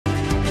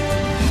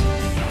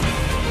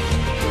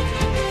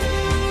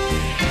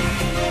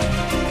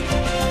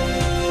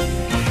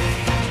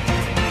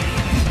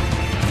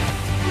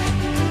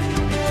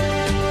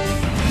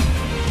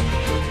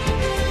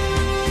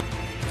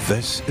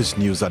This is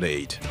News at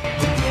 8.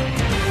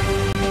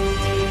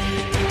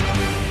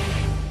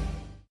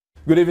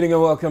 Good evening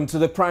and welcome to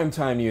the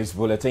Primetime News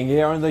Bulletin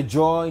here on the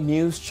Joy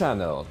News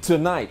Channel.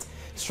 Tonight,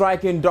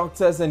 striking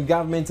doctors and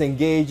government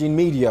engage in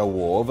media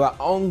war over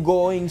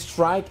ongoing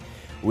strike,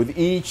 with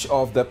each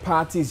of the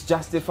parties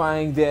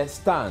justifying their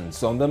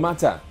stance on the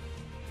matter.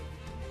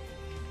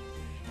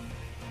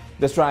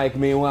 The strike,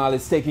 meanwhile,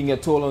 is taking a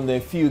toll on the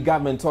few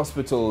government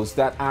hospitals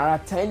that are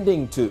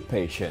attending to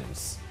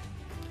patients.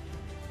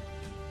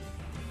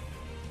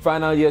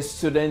 Final year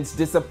students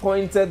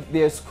disappointed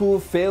their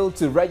school failed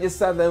to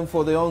register them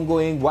for the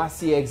ongoing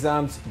WASSCE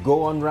exams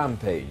go on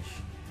rampage.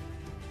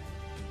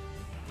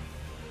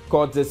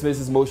 Court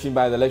dismisses motion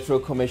by the Electoral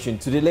Commission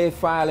to delay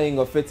filing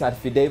of its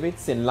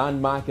affidavits in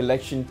landmark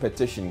election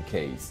petition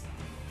case.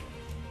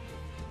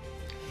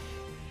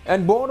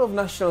 And Board of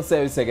National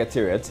Service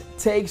Secretariat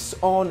takes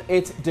on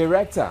its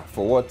director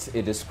for what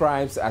it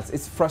describes as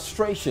its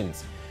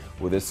frustrations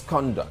with its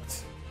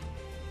conduct.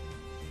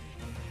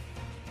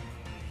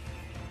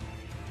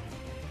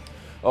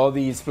 All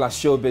these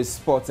plus showbiz,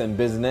 sports and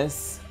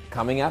business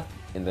coming up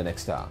in the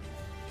next hour.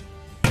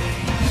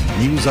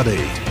 News at 8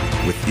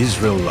 with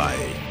Israel Lai.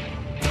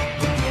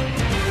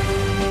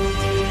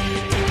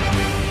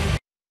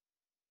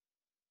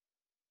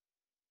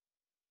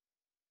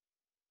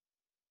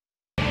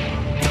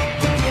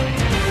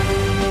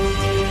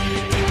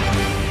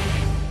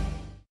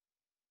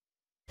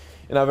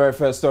 In our very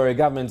first story,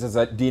 government has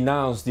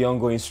denounced the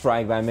ongoing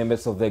strike by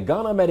members of the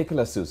Ghana Medical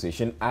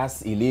Association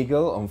as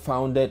illegal,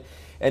 unfounded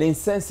and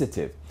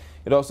insensitive.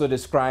 It also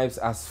describes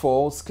as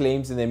false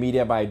claims in the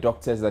media by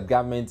doctors that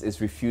government is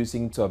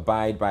refusing to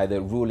abide by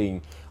the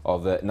ruling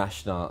of the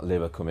National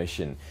Labour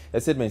Commission. A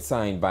statement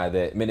signed by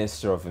the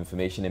Minister of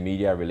Information and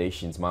Media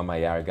Relations, Mama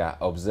Yarga,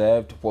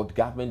 observed what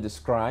government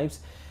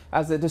describes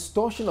as a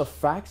distortion of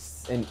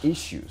facts and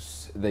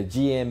issues the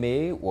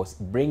GMA was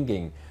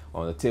bringing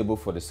on the table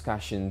for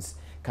discussions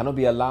cannot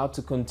be allowed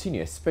to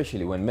continue,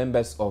 especially when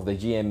members of the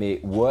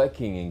GMA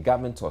working in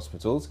government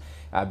hospitals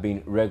have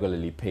been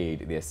regularly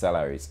paid their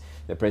salaries.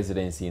 The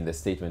presidency in the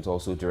statement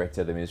also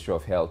directed the Ministry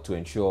of Health to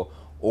ensure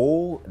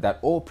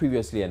all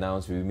previously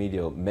announced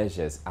remedial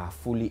measures are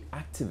fully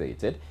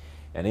activated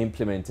and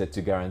implemented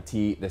to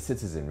guarantee the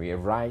citizenry a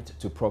right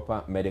to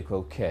proper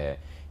medical care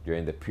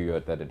during the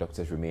period that the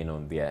doctors remain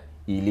on their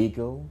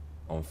illegal,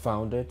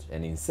 unfounded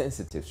and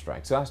insensitive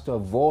strike, so as to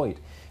avoid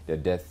the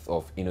death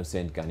of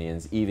innocent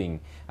Ghanaians, even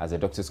as the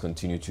doctors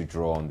continue to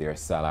draw on their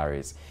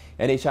salaries.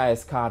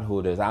 NHIS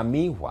cardholders are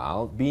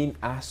meanwhile being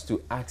asked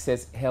to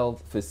access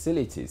health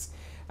facilities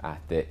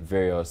at the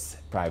various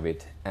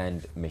private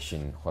and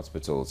mission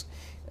hospitals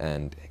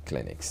and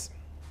clinics.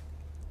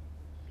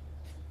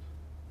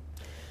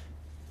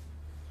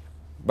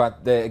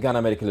 But the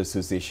Ghana Medical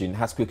Association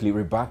has quickly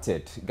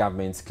rebutted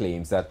government's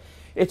claims that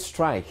its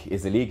strike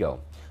is illegal.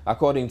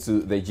 According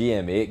to the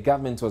GMA,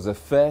 government was the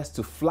first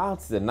to flout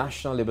the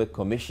National Labour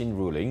Commission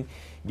ruling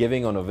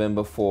given on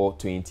November 4,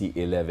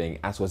 2011,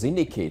 as was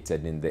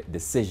indicated in the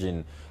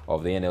decision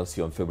of the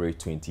NLC on February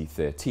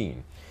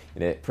 2013.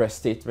 In a press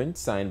statement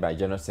signed by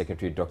General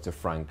Secretary Dr.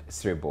 Frank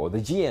Sribo, the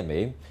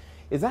GMA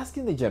is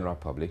asking the general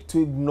public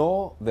to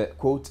ignore the,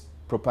 quote,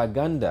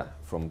 propaganda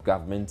from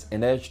government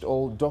and urged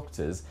all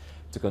doctors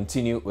to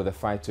continue with the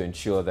fight to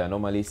ensure the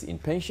anomalies in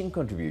pension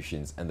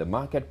contributions and the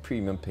market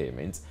premium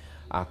payments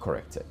are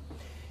corrected.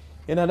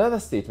 In another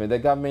statement, the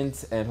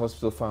government and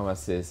hospital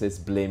pharmacists is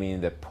blaming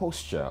the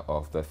posture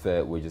of the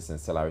Fair Wages and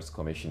Salaries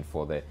Commission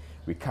for the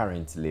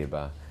recurrent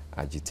labour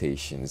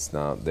agitations.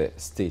 Now, the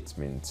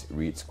statement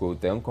reads, quote,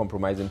 the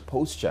uncompromising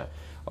posture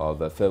of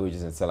the Fair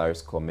Wages and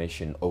Salaries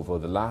Commission over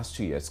the last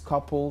 2 years,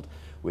 coupled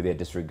with their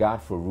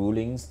disregard for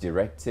rulings,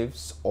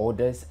 directives,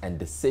 orders and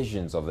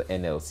decisions of the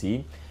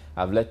NLC,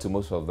 have led to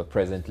most of the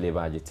present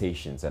labour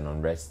agitations and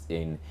unrest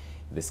in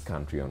this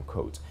country,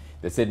 unquote.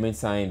 The statement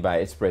signed by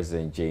its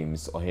president,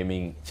 James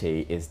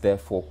Ohiming-Che, is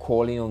therefore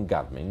calling on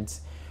government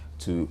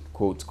to,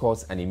 quote,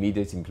 cause an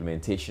immediate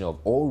implementation of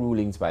all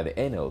rulings by the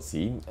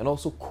NLC and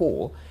also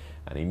call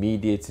an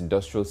immediate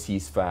industrial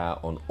ceasefire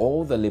on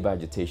all the labour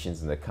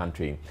agitations in the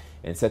country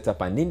and set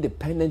up an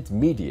independent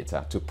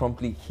mediator to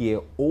promptly hear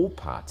all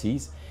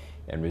parties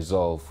and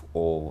resolve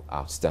all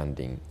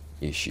outstanding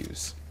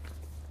issues.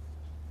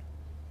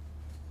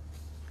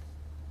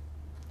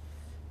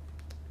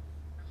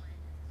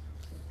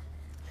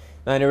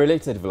 Now, in a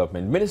related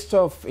development, Minister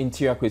of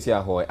Interior Kwesi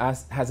Ahoy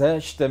has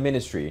urged the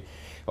Ministry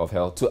of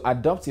Health to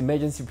adopt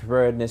emergency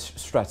preparedness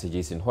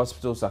strategies in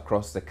hospitals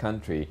across the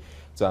country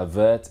to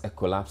avert a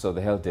collapse of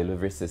the health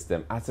delivery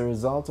system as a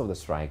result of the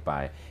strike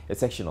by a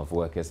section of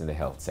workers in the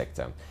health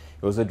sector.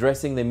 He was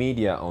addressing the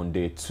media on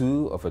day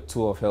 2 of a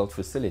tour of health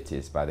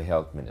facilities by the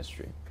Health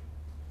Ministry.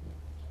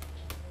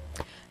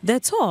 The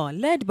tour,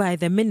 led by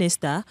the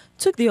minister,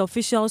 took the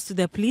officials to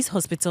the police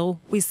hospital,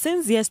 which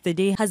since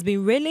yesterday has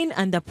been railing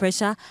under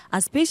pressure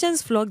as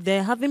patients flocked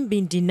there, having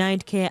been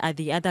denied care at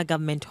the other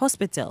government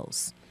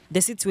hospitals.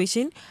 The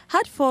situation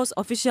had forced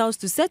officials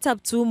to set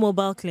up 2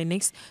 mobile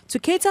clinics to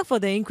cater for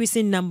the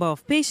increasing number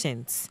of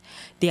patients.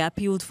 They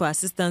appealed for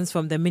assistance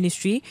from the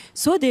ministry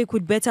so they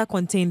could better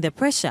contain the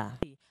pressure.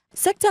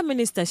 Sector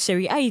Minister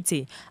Sherry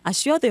Aite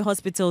assured the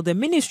hospital the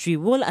ministry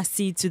will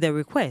accede to the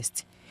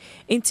request.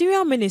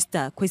 Interior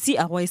Minister Kwesi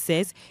Ahoy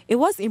says it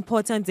was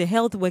important the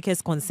health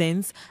workers'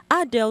 concerns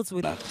are dealt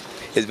with.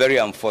 It's very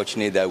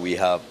unfortunate that we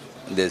have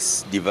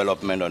this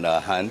development on our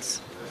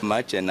hands.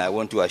 And I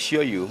want to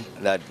assure you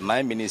that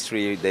my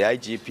ministry, the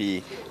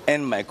IGP,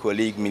 and my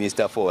colleague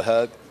Minister for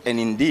Health, and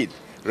indeed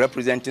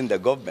representing the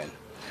government,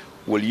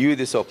 will use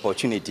this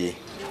opportunity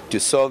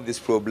to solve this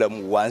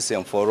problem once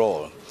and for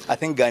all. I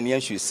think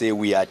Ghanaians should say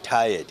we are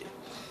tired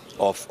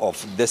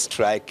of this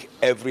strike.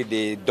 Every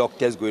day,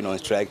 doctors going on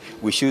strike.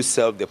 We should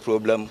solve the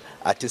problem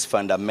at its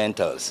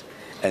fundamentals,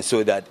 and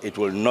so that it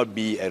will not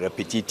be a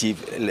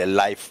repetitive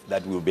life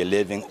that we'll be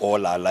living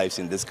all our lives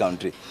in this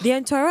country. The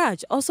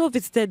entourage also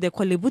visited the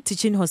Kolebu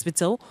Teaching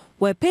Hospital,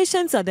 where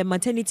patients at the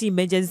maternity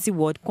emergency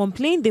ward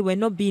complained they were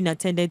not being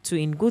attended to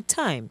in good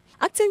time.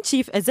 Acting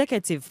Chief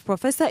Executive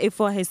Professor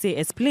Efo Hesse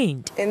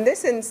explained. In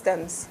this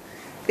instance,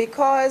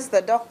 because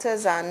the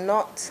doctors are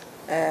not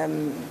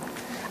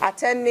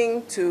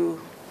attending to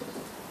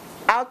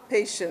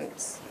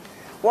outpatients,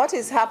 what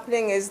is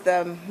happening is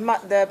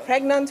the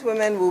pregnant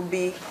women will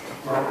be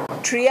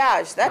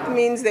triaged. That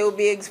means they will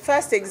be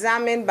first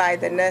examined by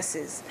the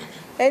nurses.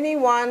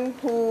 Anyone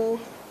who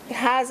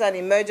has an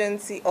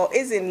emergency or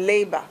is in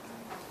labor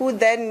who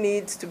then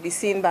needs to be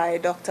seen by a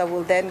doctor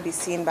will then be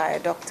seen by a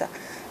doctor.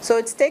 So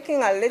it's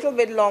taking a little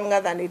bit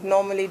longer than it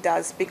normally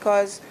does,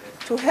 because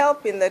to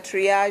help in the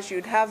triage,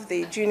 you'd have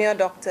the junior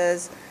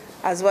doctors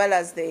as well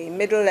as the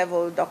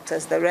middle-level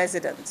doctors, the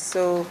residents.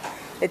 So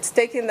it's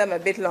taking them a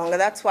bit longer.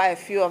 That's why a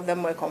few of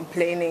them were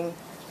complaining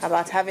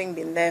about having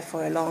been there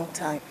for a long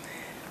time.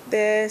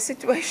 The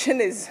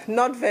situation is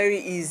not very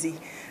easy,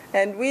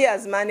 and we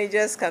as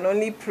managers can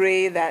only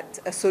pray that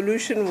a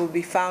solution will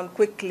be found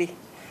quickly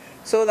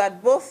so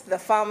that both the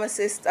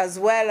pharmacists as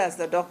well as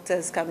the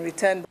doctors can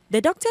return.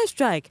 The doctor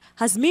strike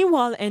has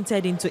meanwhile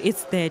entered into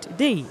its 3rd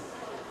day.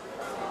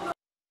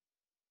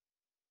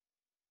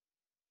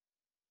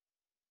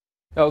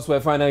 Elsewhere,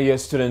 final year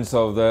students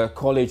of the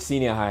College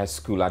Senior High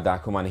School at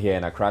Dakuman here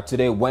in Accra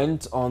today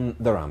went on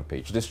the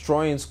rampage,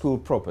 destroying school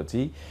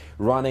property,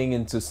 running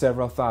into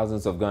several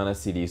thousands of Ghana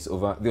cedis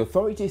over the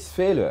authorities'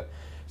 failure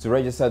to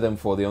register them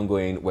for the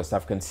ongoing West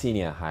African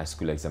Senior High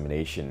School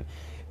examination.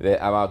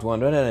 There are about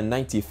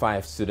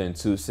 195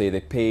 students who say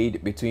they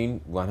paid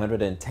between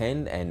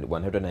 110 and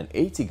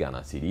 180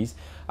 Ghana cedis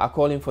are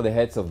calling for the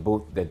heads of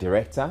both the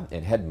director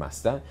and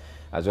headmaster,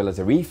 as well as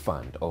a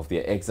refund of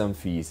their exam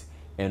fees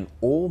and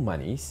all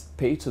monies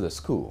paid to the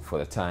school for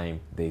the time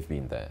they've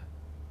been there.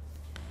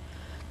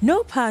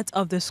 No part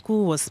of the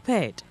school was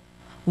spared.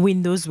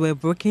 Windows were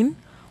broken,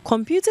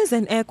 computers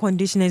and air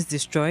conditioners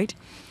destroyed,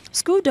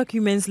 school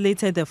documents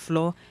littered the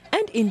floor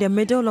and in the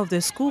middle of the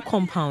school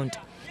compound.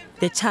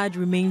 The charred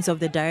remains of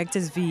the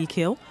director's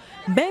vehicle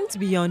bent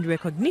beyond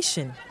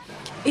recognition.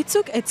 It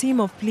took a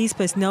team of police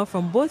personnel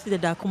from both the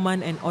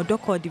Dakuman and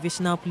Odoko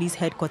Divisional Police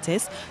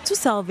Headquarters to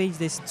salvage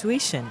the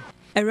situation.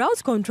 A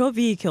route control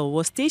vehicle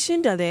was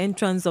stationed at the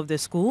entrance of the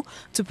school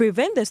to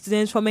prevent the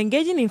students from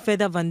engaging in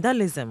further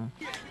vandalism.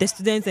 The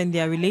students and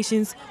their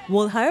relations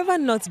will, however,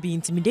 not be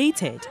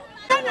intimidated.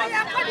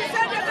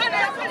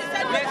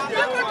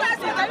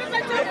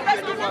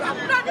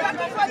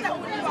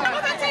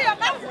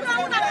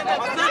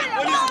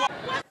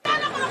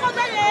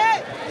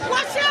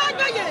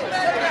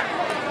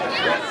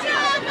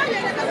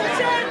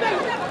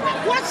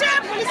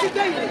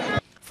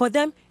 For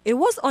them, it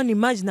was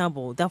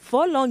unimaginable that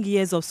 4 long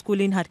years of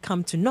schooling had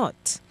come to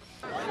naught.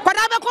 But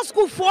I go to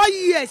school 4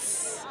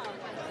 years.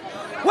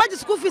 What the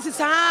school fees is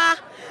and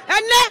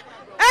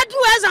I do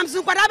exams.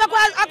 But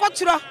I go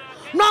to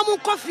no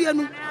coffee.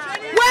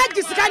 Where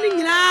is scanning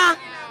now?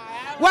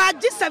 Where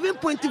is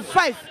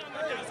 7.5?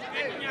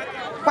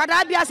 But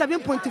I be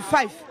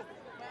 7.5.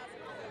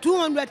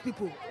 200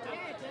 people.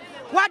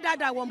 What did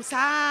I want?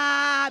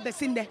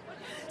 Sunday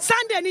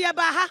near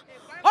Baha.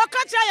 O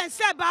catch and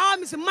say by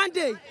Miss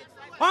Monday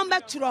on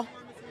Metro. And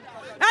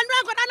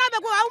I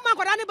go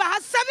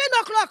out 7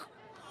 o'clock.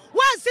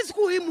 1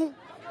 school him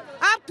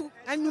up to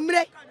and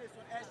Numre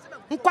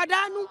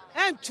Nkwadanu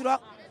and Churo.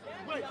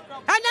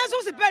 And that's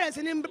also parents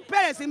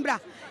in Bra.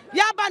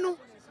 Yabanu,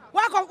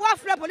 walk of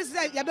police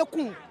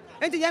Yabeku.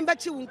 And the young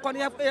Betty won't call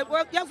young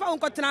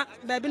Cotana,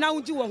 baby now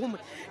you a woman.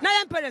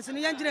 Now parents in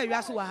the engineer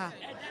Yasuaha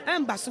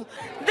and Basu.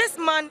 This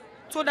man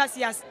told us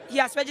he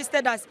has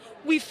registered us.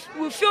 We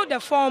filled the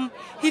form.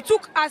 He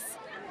took us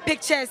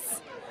pictures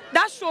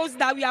that shows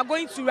that we are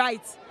going to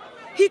write.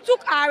 He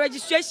took our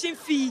registration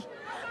fee,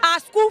 our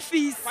school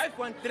fees,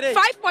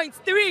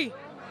 5.3.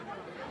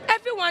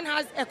 Everyone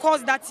has a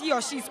course that he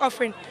or she is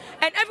offering,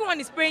 and everyone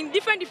is paying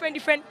different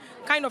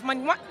kind of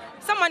money.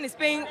 Someone is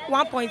paying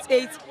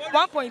 1.8,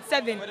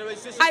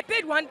 1.7. I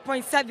paid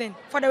 1.7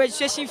 for the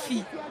registration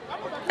fee.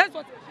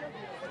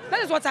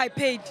 That is what I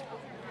paid.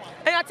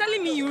 And you're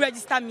telling me you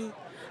register me.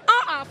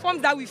 our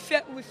forms that we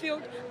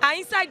filled are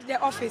inside the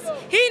office.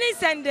 He didn't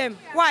send them.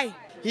 Why?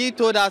 He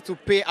told us to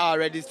pay our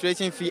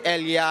registration fee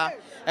earlier,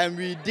 and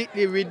we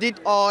did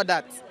all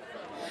that.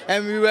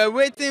 And we were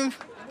waiting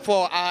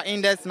for our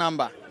index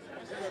number.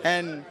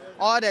 And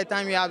all the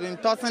time we have been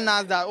tossing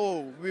us that,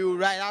 oh, we will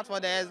write out for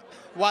the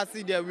what's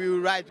it there, we will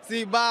write.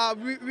 See, but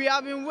we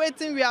have been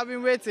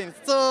waiting.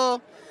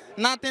 So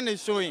nothing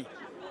is showing.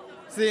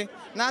 See,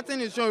 nothing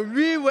is showing.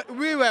 We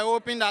were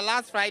hoping that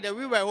last Friday,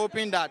 we were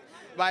hoping that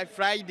by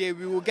Friday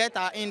we will get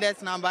our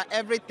index number,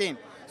 everything,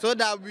 so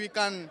that we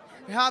can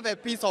have a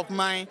peace of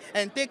mind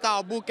and take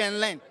our book and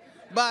learn.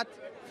 But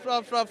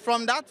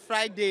from that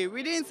Friday,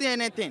 we didn't see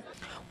anything.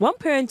 One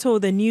parent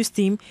told the news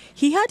team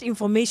he had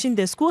information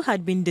the school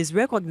had been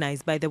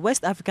disrecognized by the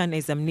West African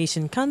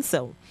Examination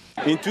Council.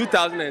 In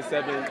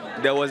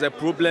 2007, there was a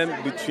problem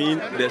between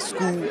the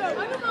school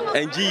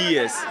and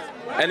GES,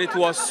 and it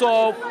was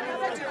solved,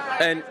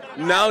 and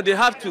now they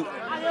have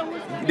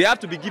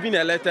to be given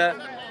a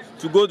letter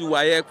to go to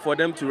WAEC for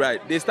them to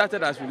write. They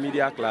started as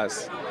remedial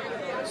class.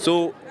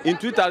 So in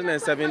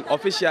 2007,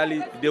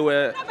 officially, they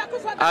were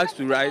asked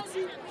to write,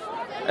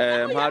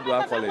 how do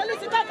I call it,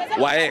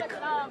 WAEC.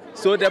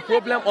 So the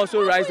problem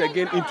also rise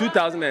again in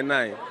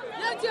 2009.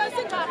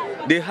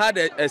 They had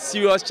a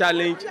serious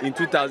challenge in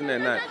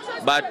 2009,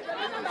 but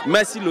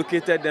Mercy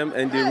located them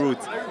and they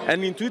wrote.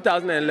 And in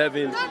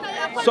 2011,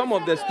 some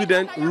of the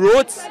students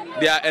wrote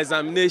their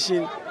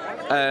examination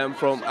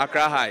from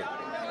Accra High.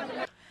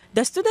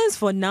 The students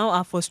for now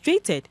are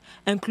frustrated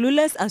and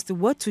clueless as to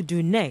what to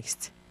do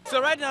next. So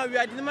right now we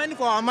are demanding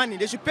for our money.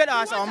 They should pay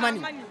us our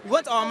money. We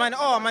want our money,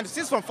 all our money.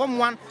 Since from Form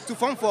 1 to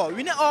Form 4,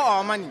 we need all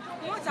our money.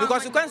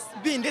 Because we can't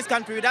be in this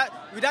country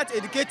without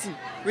educating.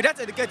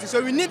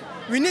 So we need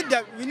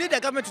the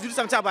government to do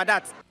something about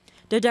that.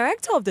 The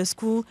director of the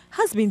school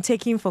has been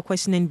taken for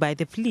questioning by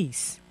the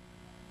police.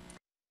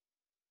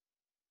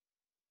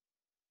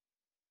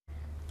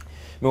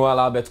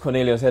 Meanwhile, Albert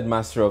Cornelius,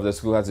 headmaster of the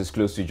school, has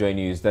disclosed to Joy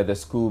News that the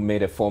school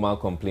made a formal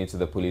complaint to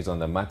the police on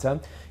the matter.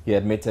 He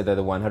admitted that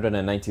the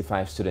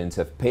 195 students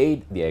have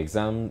paid their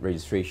exam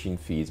registration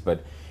fees,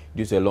 but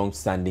due to a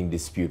long-standing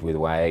dispute with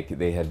WAEC,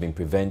 they have been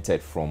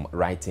prevented from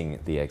writing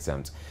the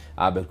exams.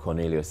 Albert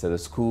Cornelius said the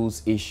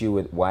school's issue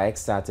with WAEC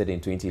started in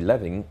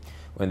 2011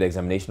 when the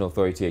examination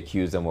authority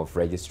accused them of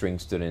registering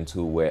students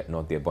who were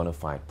not their bona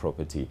fide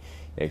property.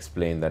 He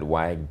explained that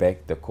WAEC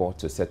begged the court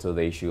to settle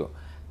the issue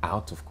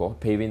out of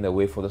court, paving the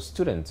way for the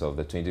students of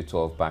the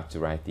 2012 batch to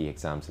write the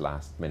exams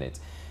last minute.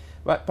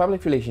 But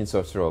Public Relations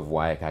Officer of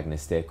WAEC,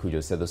 Agnes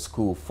Kujo, said the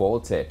school was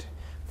faulted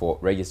for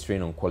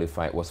registering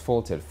unqualified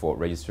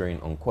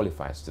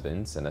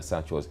students, and as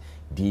such was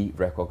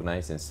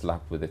de-recognized and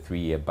slapped with a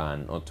 3-year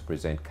ban not to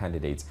present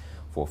candidates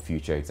for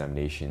future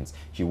examinations.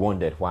 She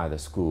wondered why the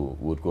school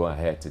would go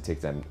ahead to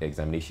take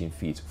examination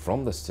fees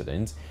from the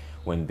students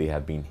when they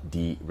have been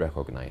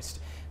de-recognized.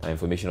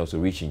 Information also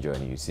reaching Joy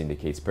News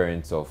indicates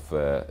parents of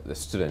the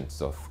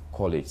students of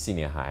College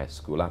Senior High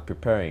School are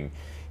preparing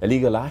a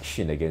legal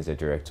action against the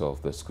director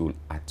of the school,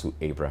 Atu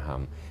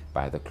Abraham,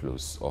 by the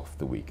close of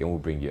the week. And we'll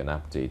bring you an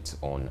update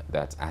on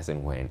that as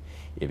and when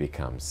it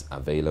becomes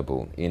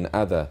available. In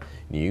other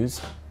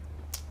news,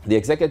 the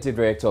executive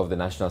director of the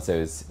National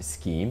Service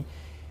Scheme,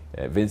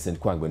 Vincent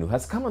Kwagbenu,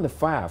 has come under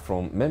fire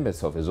from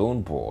members of his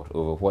own board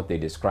over what they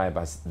describe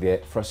as their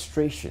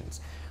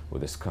frustrations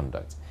with his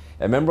conduct.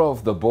 A member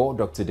of the board,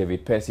 Dr.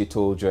 David Percy,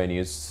 told Joy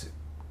News,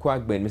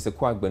 Mr.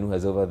 Kwagbenu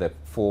has over the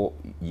 4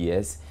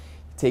 years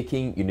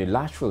taking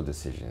unilateral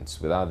decisions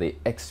without the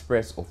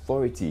express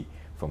authority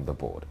from the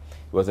board.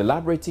 He was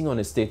elaborating on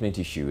a statement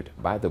issued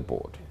by the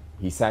board.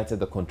 He cited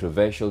the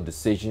controversial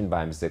decision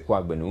by Mr.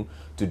 Kwagbenu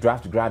to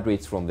draft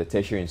graduates from the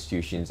tertiary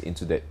institutions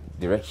into the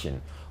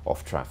direction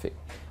of traffic.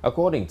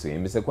 According to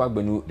him, Mr.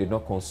 Kwagbenu did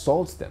not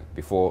consult them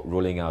before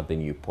rolling out the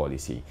new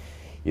policy.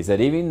 He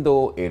said even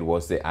though it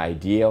was the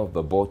idea of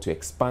the board to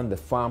expand the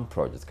farm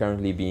project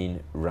currently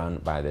being run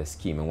by the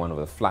scheme and one of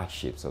the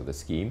flagships of the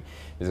scheme,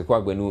 Mr.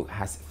 Kwagbenu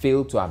has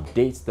failed to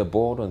update the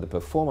board on the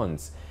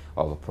performance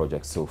of the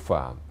project so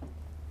far.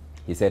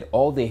 He said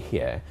all they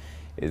hear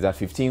is that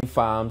 15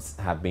 farms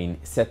have been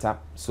set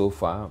up so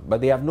far,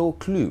 but they have no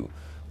clue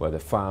where the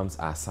farms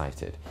are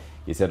sited.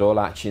 He said all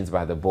actions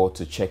by the board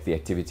to check the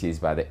activities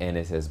by the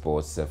NSS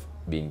boards have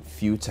been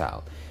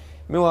futile.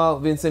 Meanwhile,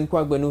 Vincent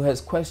Kwagbenu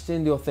has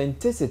questioned the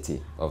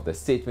authenticity of the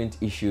statement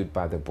issued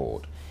by the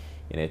board.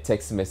 In a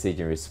text message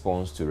in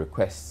response to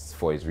requests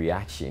for his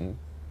reaction,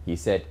 he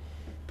said,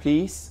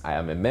 "Please, I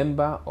am a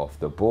member of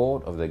the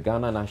board of the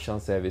Ghana National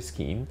Service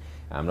Scheme.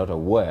 I am not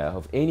aware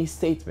of any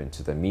statement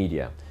to the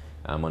media.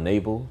 I am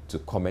unable to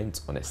comment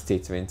on a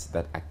statement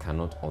that I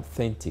cannot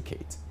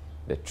authenticate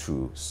the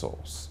true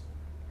source."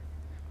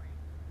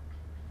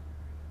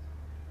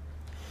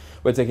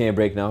 We're taking a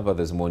break now, but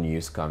there's more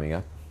news coming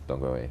up.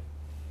 Don't go away.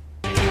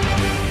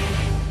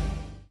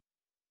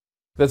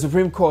 The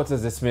Supreme Court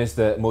has dismissed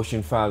the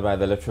motion filed by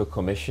the Electoral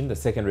Commission, the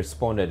second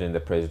respondent in the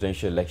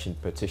presidential election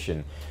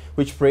petition,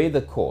 which prayed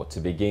the court to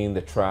begin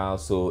the trial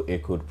so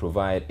it could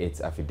provide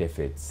its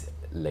affidavits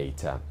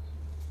later.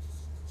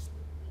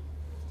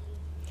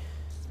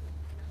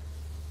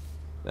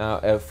 Now,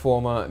 a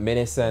former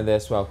minister in the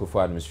Eswal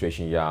Kufuor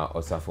administration, Yaw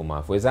Osafo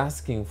Maafo, is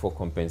asking for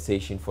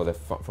compensation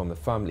from the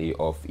family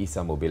of Issa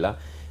Mobila,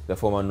 the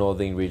former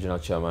Northern Regional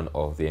Chairman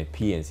of the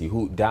PNC,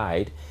 who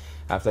died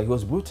after he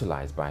was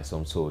brutalized by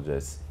some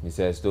soldiers. He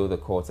says though the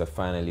courts have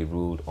finally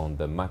ruled on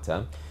the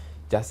matter,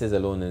 justice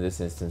alone in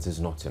this instance is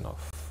not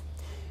enough.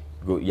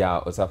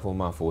 Yaw Osafo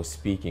Maafo was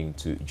speaking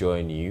to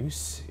Joy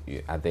News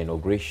at the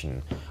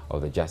inauguration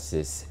of the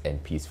Justice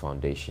and Peace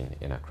Foundation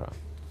in Accra.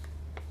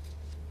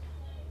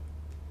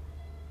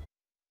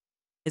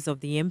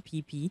 Of the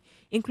MPP,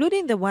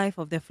 including the wife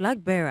of the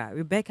flag bearer,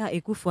 Rebecca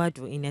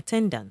Ekufuado, in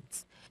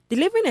attendance.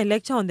 Delivering a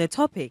lecture on the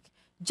topic,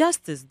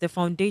 Justice, the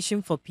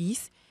Foundation for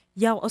Peace,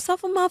 Yaw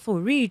Osafo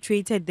Maafo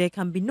reiterated there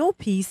can be no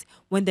peace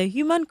when the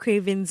human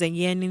cravings and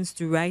yearnings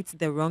to right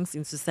the wrongs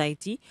in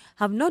society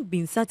have not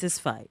been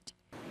satisfied.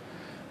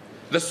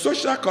 The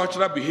social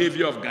cultural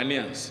behavior of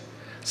Ghanaians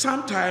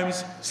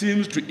sometimes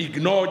seems to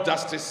ignore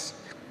justice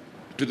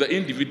to the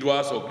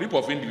individuals or group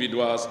of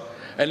individuals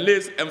and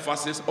lays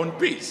emphasis on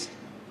peace.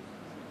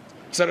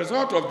 As a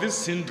result of this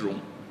syndrome,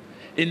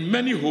 in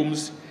many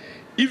homes,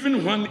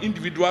 even when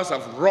individuals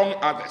have wronged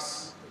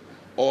others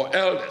or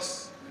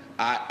elders,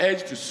 are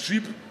urged to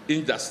sweep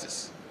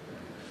injustice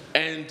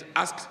and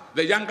ask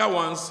the younger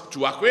ones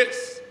to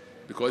acquiesce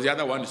because the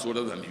other one is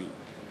older than you.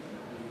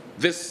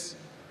 This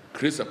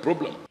creates a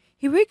problem.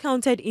 He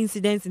recounted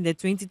incidents in the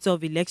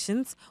 2012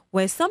 elections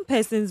where some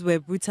persons were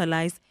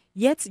brutalized,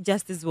 yet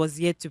justice was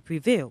yet to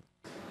prevail.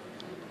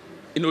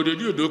 In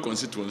Ododo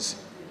constituency,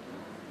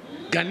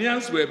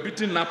 Ghanaians were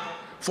beaten up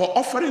for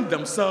offering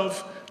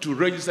themselves to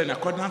register in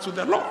accordance with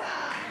the law.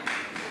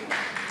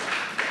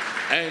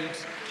 And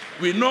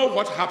we know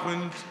what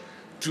happened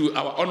to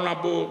our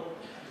Honorable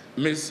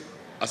Ms.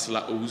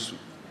 Asla Owusu.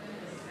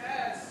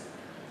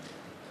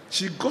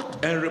 She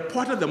got and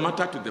reported the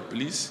matter to the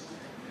police.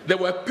 There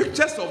were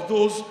pictures of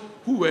those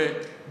who were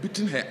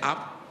beating her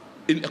up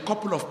in a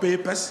couple of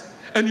papers,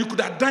 and you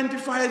could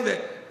identify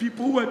the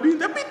people who were doing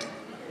the beating.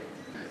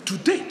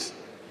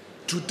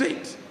 To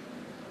date,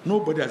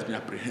 nobody has been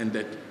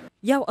apprehended.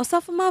 Yaw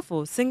Osafo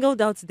Maafo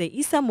singled out the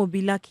Issa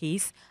Mobila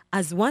case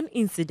as one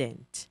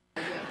incident.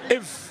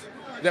 If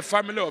the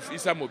family of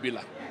Issa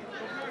Mobila,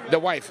 the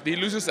wife, they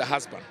loses a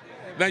husband,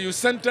 then you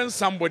sentence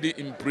somebody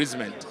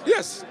imprisonment.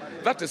 Yes,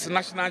 that is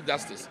national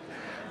justice.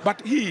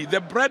 But he,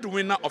 the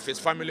breadwinner of his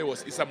family,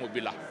 was Issa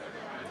Mobila.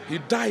 He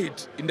died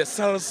in the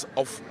cells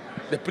of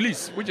the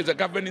police, which is a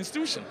government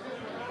institution.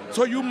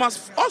 So you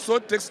must also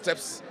take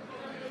steps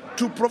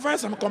to provide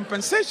some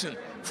compensation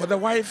for the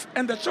wife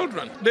and the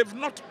children. They've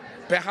not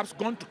perhaps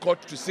gone to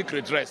court to seek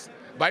redress,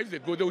 but if they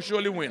go, they will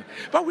surely win.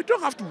 But we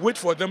don't have to wait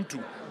for them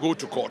to go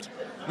to court.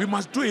 We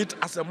must do it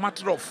as a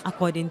matter of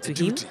According to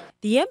duty. him,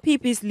 the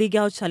MPP's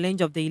legal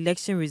challenge of the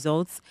election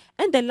results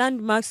and the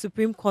landmark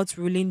Supreme Court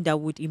ruling that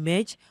would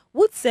emerge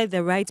would set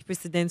the right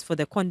precedent for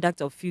the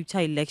conduct of future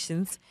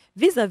elections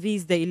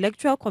vis-a-vis the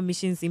Electoral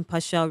Commission's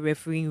impartial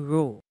refereeing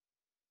role.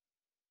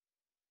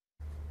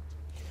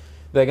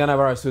 The Ghana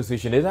Bar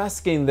Association is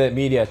asking the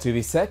media to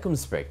be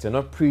circumspect and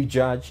not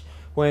prejudge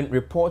when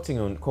reporting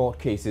on court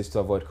cases to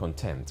avoid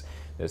contempt.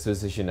 The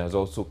association has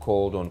also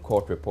called on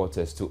court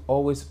reporters to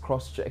always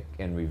cross-check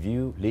and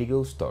review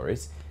legal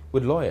stories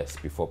with lawyers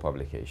before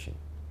publication.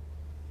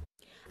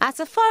 At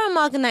a forum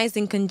organized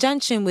in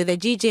conjunction with the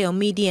GJ on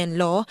Media and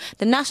Law,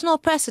 the national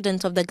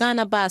president of the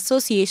Ghana Bar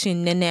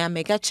Association, Nene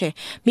Amegache,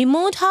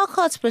 bemoaned how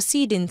court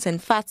proceedings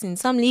and facts in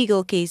some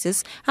legal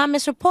cases are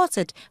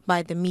misreported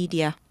by the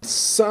media.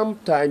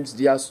 Sometimes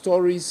their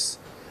stories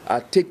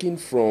are taken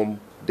from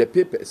the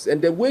papers,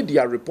 and the way they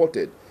are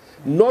reported,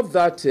 not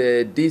that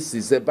this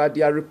is, but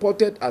they are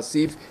reported as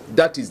if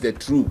that is the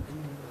truth.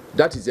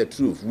 That is the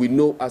truth. We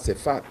know as a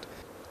fact.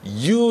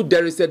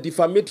 There is a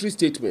defamatory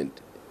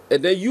statement.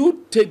 And then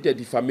you take the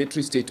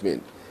defamatory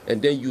statement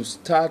and then you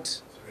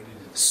start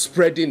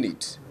spreading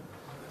it.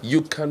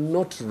 You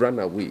cannot run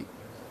away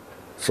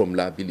from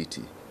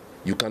liability.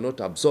 You cannot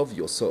absolve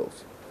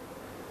yourself.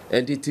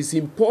 And it is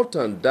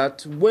important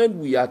that when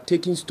we are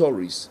taking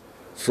stories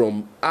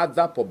from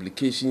other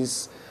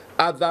publications,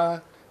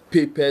 other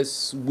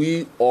papers,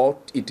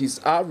 it is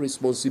our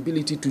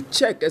responsibility to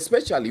check,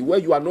 especially where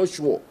you are not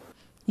sure.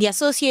 The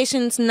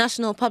association's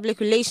National Public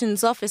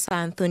Relations Officer,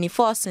 Anthony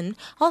Forson,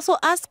 also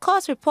asked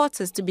court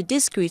reporters to be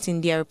discreet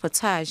in their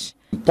reportage.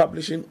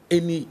 Publishing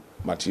any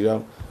material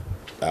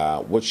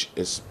which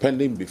is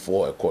pending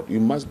before a court, you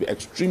must be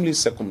extremely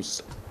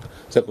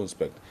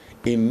circumspect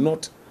in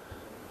not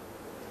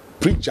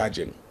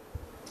prejudging.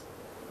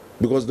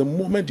 Because the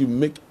moment you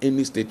make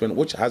any statement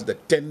which has the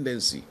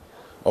tendency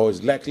or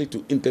is likely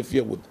to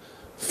interfere with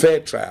fair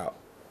trial,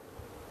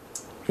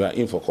 you are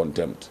in for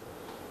contempt.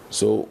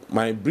 So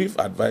my brief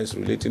advice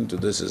relating to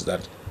this is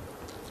that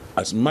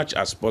as much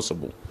as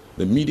possible,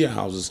 the media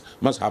houses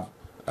must have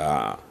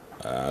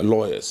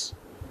lawyers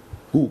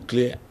who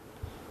clear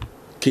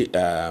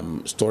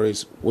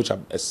stories which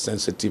have a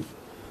sensitive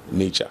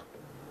nature.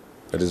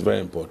 That is very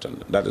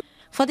important. That is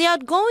For the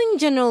outgoing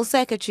General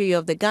Secretary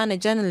of the Ghana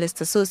Journalists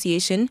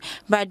Association,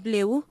 Brad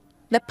Blewu,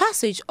 the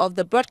passage of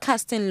the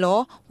broadcasting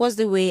law was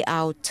the way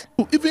out.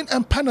 Even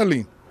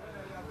empaneling,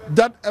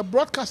 that a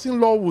broadcasting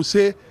law will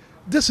say,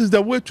 this is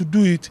the way to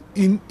do it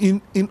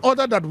in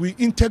order that we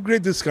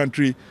integrate this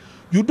country.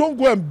 You don't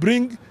go and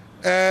bring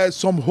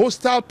some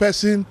hostile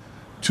person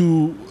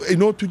to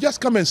just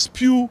come and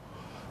spew.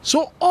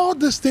 So all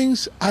these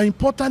things are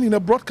important in a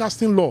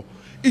broadcasting law.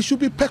 It should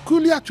be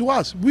peculiar to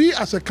us. We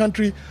as a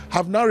country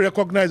have now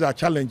recognized our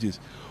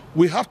challenges.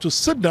 We have to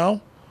sit down,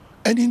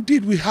 and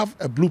indeed we have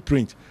a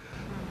blueprint,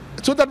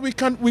 so that we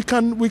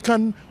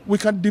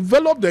can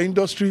develop the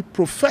industry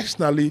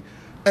professionally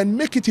and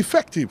make it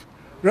effective,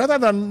 rather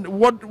than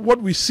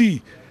what we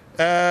see,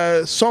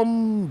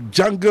 some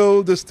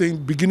jungle, this thing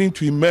beginning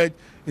to emerge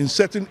in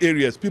certain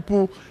areas.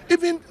 People,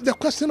 even the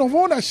question of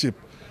ownership,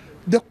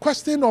 the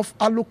question of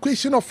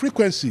allocation of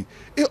frequency,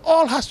 it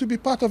all has to be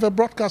part of a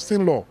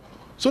broadcasting law,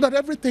 so that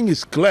everything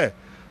is clear,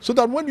 so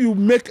that when you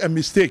make a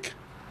mistake,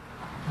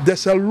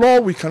 there's a law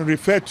we can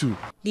refer to.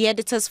 The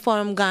Editors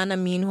Forum Ghana,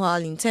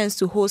 meanwhile, intends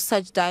to host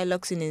such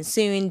dialogues in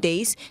ensuing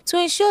days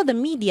to ensure the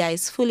media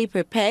is fully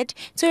prepared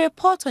to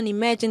report on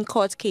emerging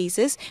court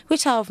cases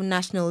which are of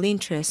national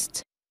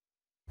interest.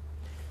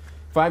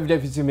 5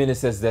 deputy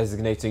ministers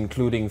designated,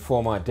 including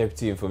former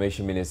Deputy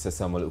Information Minister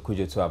Samuel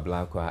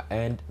Okudzeto-Ablakwa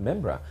and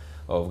member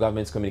of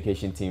Government's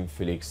Communication Team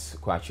Felix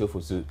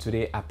Kwakye-Ofosu,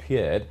 today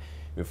appeared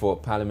before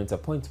Parliament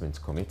Appointments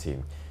Committee.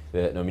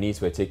 The nominees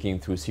were taken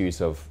through a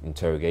series of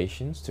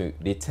interrogations to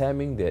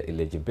determine their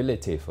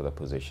eligibility for the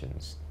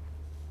positions.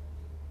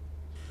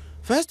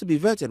 First to be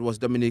vetted was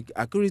Dominic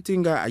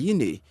Akuritinga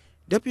Ayine,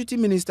 Deputy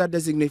Minister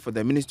Designate for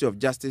the Ministry of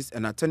Justice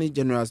and Attorney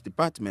General's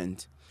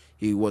Department.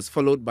 He was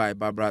followed by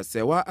Barbara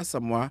Sewa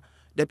Asamoah,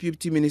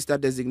 Deputy Minister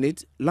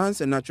Designate,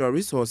 Lands and Natural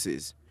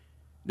Resources.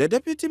 The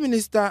Deputy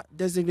Minister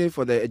Designate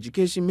for the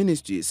Education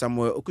Ministry,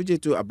 Samuel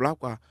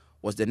Okudzeto-Ablakwa,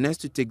 was the next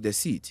to take the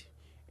seat.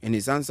 In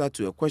his answer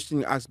to a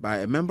question asked by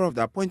a member of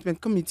the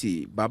appointment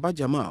committee, Baba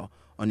Jamal,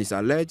 on his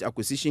alleged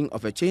acquisition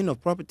of a chain of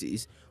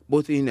properties,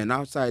 both in and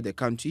outside the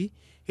country,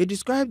 he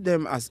described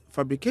them as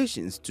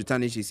fabrications to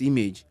tarnish his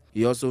image.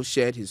 He also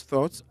shared his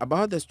thoughts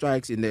about the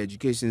strikes in the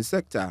education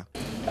sector.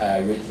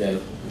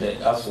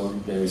 As for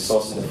the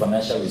resources, the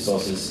financial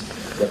resources,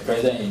 the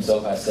president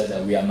himself has said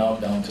that we are now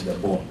down to the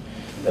bone.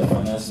 The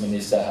finance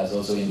minister has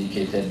also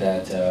indicated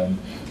that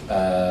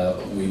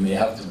we may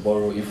have to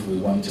borrow if we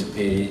want to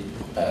pay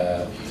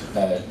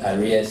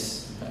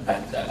arrears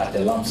at a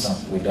lump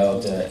sum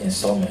without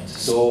installment.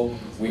 So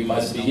we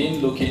must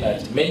begin looking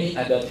at many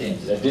other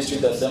things. The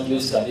district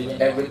assemblies can even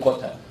every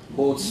quarter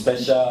hold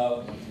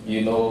special,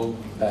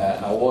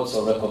 awards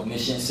or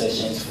recognition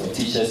sessions for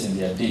teachers in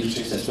their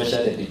districts,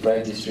 especially the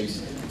deprived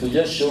districts, to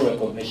just show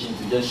recognition,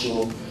 to just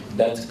show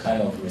that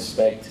kind of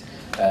respect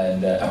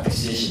and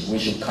appreciation. We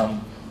should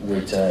come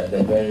with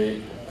the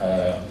very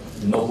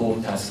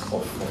noble task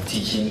of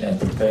teaching and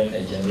preparing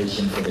a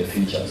generation for the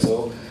future.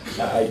 So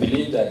I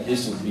believe that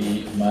this would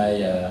be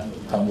my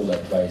humble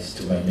advice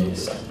to my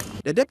minister.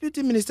 The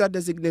Deputy Minister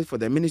Designate for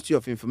the Ministry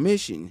of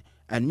Information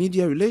and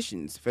Media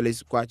Relations,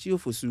 Felix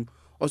Kwakye-Ofosu,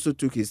 also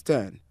took his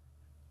turn.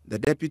 The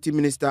Deputy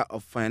Minister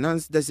of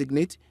Finance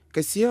Designate,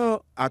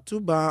 Kesio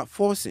Atuba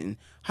Forson,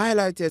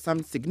 highlighted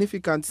some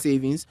significant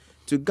savings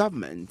to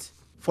government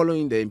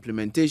following the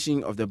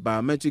implementation of the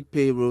biometric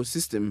payroll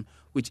system,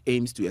 which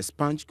aims to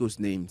expunge ghost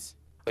names.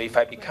 If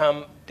I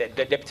become the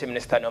Deputy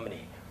Minister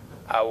nominee,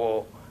 I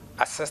will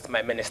assist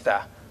my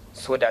minister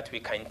so that we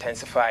can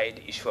intensify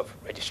the issue of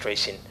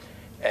registration,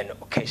 and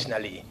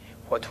occasionally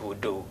what we'll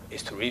do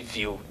is to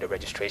review the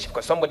registration,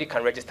 because somebody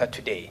can register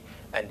today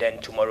and then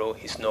tomorrow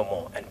he's no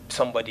more, and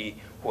somebody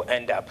will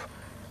end up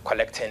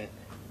collecting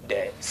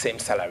the same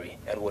salary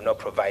and will not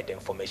provide the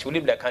information. We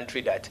live in a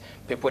country that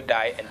people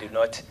die and do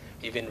not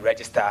even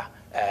register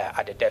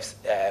at the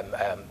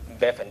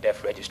birth and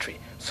death registry.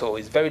 So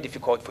it's very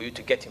difficult for you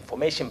to get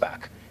information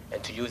back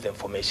and to use the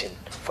information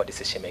for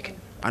decision making.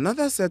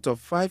 Another set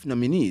of 5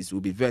 nominees will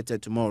be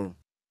vetted tomorrow.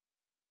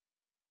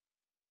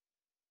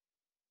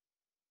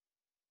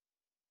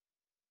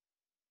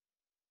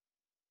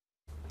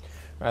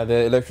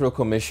 The Electoral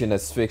Commission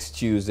has fixed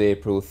Tuesday,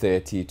 April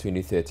 30,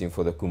 2013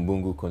 for the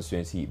Kumbungu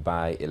constituency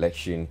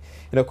by-election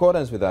in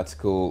accordance with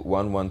Article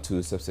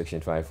 112,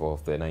 subsection 5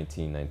 of the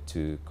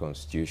 1992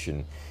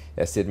 Constitution.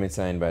 A statement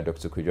signed by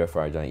Dr. Kudra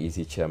Farjan,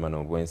 EC chairman,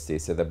 on Wednesday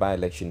said the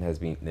by-election has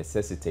been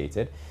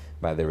necessitated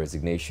by the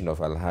resignation of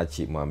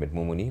Alhaji Mohamed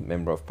Mumuni,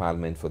 Member of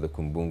Parliament for the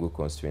Kumbungu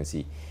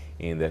constituency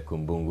in the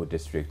Kumbungu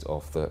district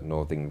of the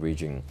Northern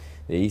Region.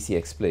 The EC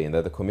explained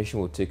that the Commission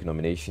will take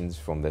nominations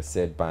from the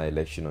said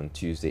by-election on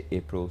Tuesday,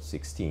 April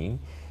 16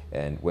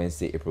 and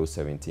Wednesday, April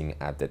 17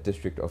 at the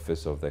District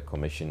Office of the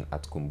Commission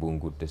at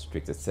Kumbungu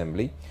District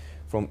Assembly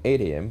from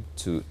 8 a.m.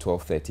 to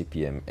 12:30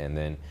 p.m. and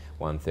then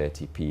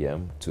 1:30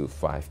 p.m. to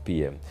 5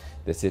 p.m.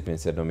 The statement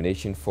said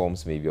nomination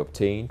forms may be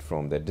obtained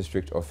from the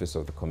District Office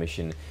of the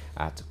Commission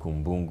at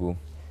Kumbungu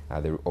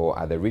or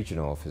at the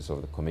Regional Office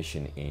of the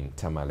Commission in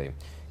Tamale.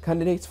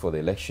 Candidates for the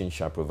election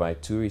shall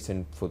provide 2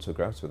 written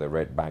photographs with a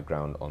red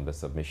background on the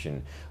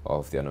submission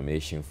of their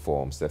nomination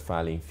forms. The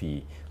filing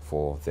fee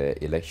for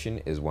the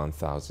election is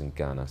 1,000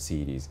 Ghana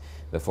cedis.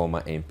 The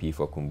former MP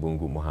for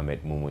Kumbungu,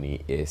 Mohamed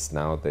Mumuni, is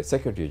now the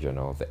Secretary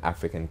General of the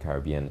African,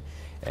 Caribbean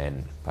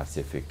and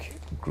Pacific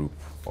Group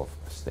of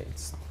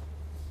States.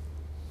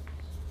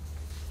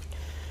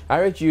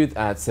 Irish youth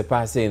at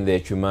Sepase in the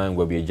Chuman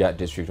Wabieja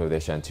district of the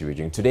Ashanti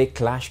region today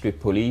clashed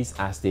with police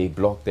as they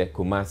blocked the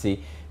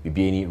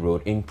Kumasi-Bibiani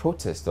road in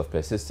protest of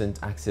persistent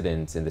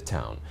accidents in the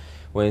town.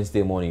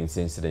 Wednesday morning's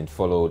incident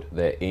followed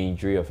the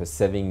injury of a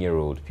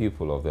 7-year-old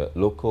pupil of the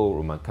local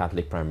Roman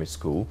Catholic primary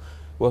school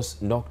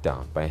was knocked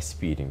down by a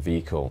speeding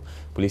vehicle.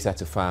 Police had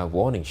to fire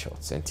warning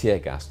shots and tear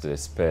gas to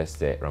disperse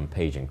the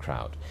rampaging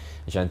crowd.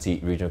 Ashanti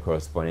regional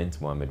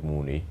correspondent Mohamed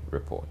Mouni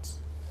reports.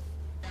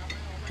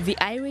 The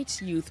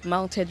irate youth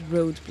mounted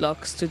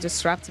roadblocks to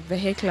disrupt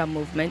vehicular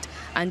movement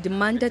and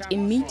demanded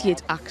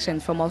immediate action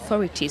from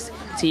authorities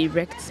to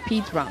erect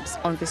speed ramps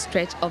on the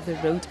stretch of the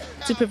road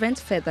to prevent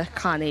further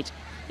carnage.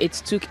 It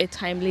took a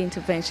timely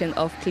intervention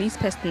of police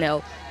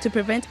personnel to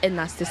prevent a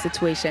nasty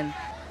situation.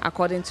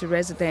 According to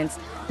residents,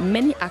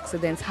 many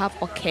accidents have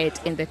occurred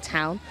in the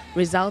town,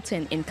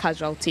 resulting in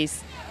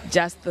casualties.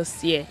 Just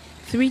this year,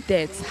 3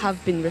 deaths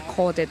have been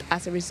recorded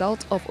as a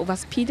result of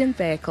overspeeding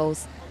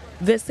vehicles.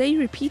 They say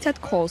repeated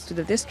calls to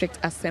the district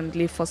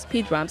assembly for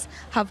speed ramps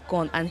have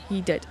gone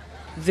unheeded.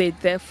 They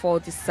therefore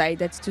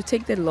decided to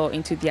take the law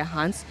into their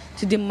hands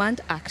to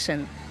demand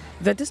action.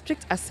 The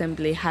district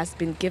assembly has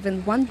been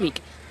given 1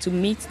 week to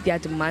meet their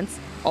demands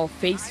or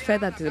face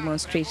further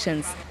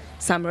demonstrations.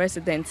 Some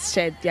residents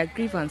shared their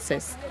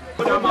grievances.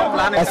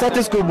 A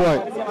certain schoolboy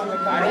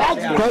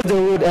crossed the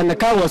road and the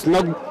car was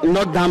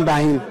knocked down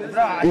by him.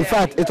 In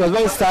fact, it was a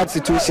very sad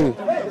situation.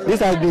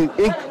 This has been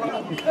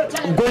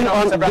going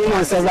on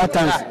several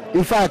times.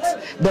 In fact,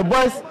 the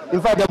boys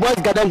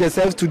gathered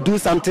themselves to do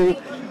something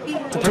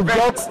to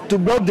block the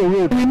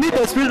road. We need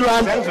a speed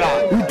run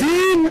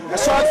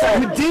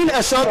within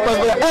a short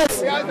possible.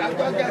 Else,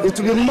 it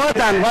will be more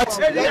than what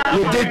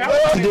we did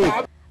today.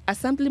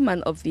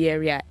 Assemblyman of the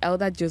area,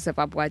 Elder Joseph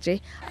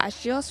Abuaje,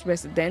 assures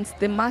residents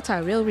the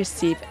matter will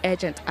receive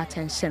urgent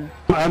attention.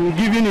 I'm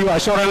giving you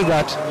assurance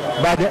that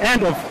by the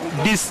end of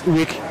this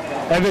week,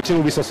 everything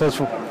will be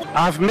successful.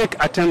 I've made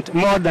attempt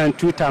more than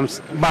 2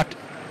 times, but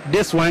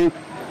this one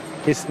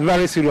is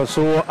very serious,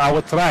 so I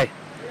will try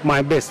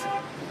my best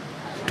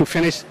to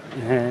finish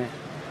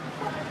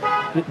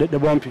the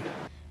bumping.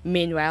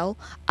 Meanwhile,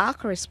 our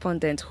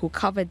correspondent who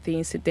covered the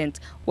incident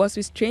was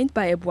restrained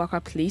by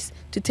Ebuaka police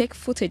to take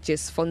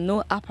footages for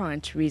no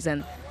apparent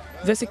reason.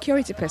 The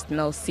security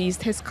personnel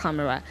seized his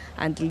camera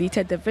and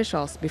deleted the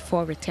visuals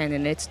before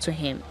returning it to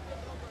him.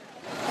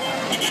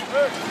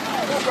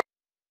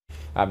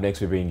 Up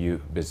next, we bring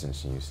you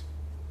business news.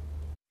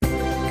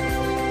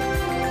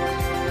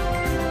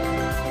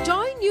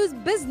 Joy News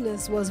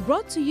Business was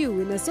brought to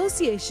you in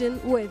association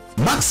with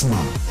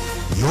Maximum,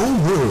 your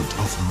world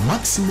of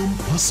maximum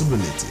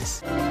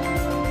possibilities.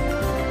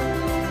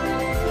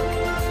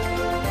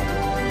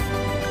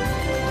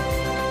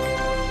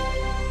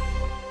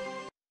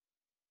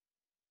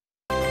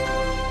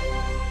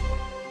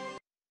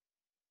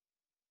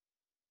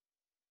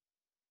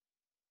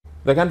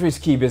 The country's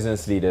key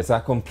business leaders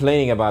are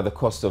complaining about the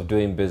cost of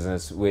doing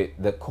business, with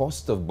the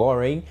cost of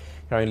borrowing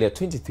currently at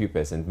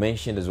 23%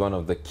 mentioned as one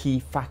of the key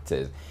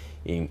factors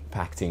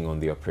impacting on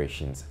the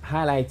operations.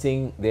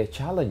 Highlighting their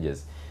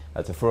challenges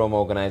at a forum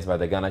organized by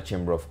the Ghana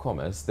Chamber of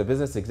Commerce, the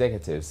business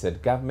executives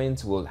said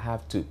government will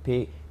have to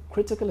pay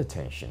critical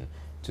attention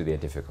to their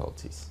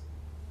difficulties.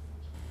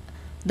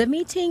 The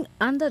meeting,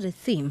 under the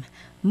theme,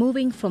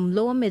 Moving from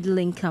Lower Middle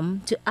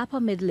Income to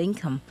Upper Middle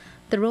Income,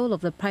 the role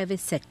of the private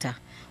sector,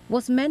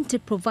 was meant to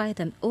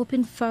provide an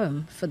open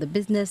forum for the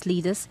business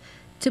leaders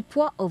to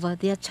pour over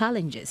their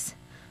challenges.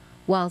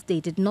 Whilst they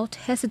did not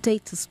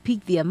hesitate to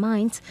speak their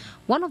minds,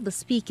 one of the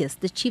speakers,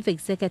 the chief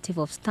executive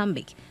of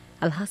Stanbic,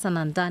 Alhassan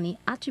Andani,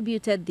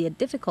 attributed their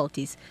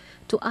difficulties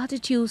to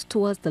attitudes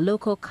towards the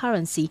local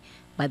currency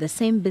by the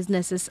same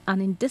businesses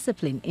and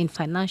indiscipline in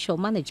financial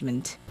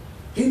management.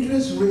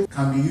 Interest rate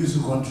can be used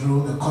to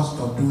control the cost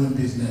of doing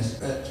business.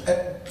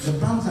 The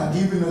banks are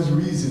giving us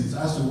reasons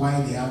as to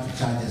why they have to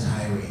charge us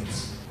high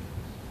rates.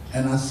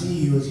 And as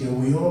CEOs here,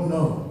 we all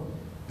know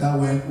that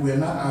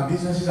our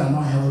businesses are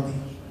not healthy.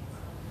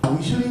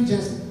 We shouldn't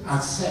just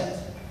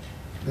accept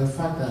the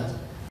fact that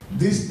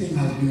this thing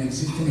has been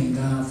existing in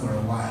Ghana for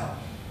a while.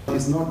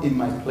 It's not in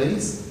my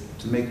place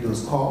to make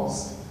those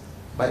calls,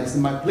 but it's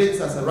in my place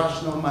as a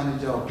rational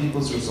manager of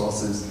people's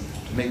resources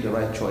to make the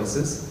right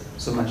choices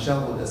so my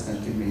shareholders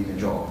can keep me in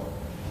the job.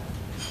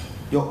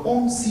 Your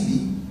own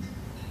CD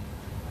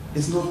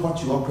is not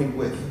what you operate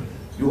with.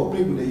 You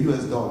operate with the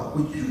US dollar,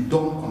 which you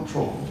don't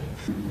control.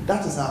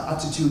 That is our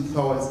attitude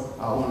towards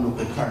our own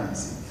local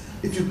currency.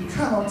 If you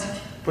cannot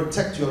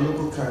protect your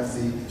local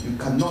currency, you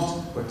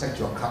cannot protect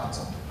your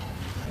capital.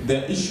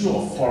 The issue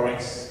of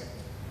forex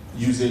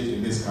usage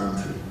in this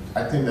country,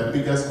 I think the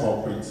biggest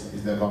culprit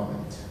is the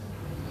government.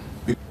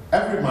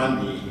 Every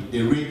Monday,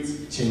 the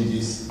rate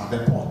changes at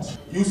the port.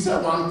 You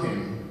say one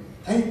thing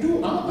and you do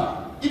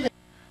another.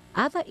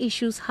 Other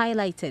issues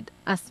highlighted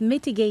as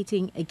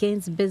mitigating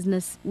against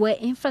business were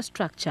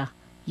infrastructure,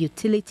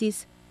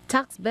 utilities,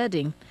 tax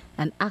burden,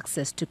 and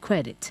access to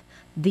credit.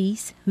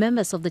 These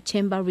members of the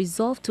chamber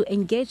resolved to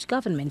engage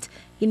government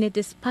in a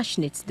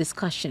dispassionate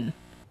discussion.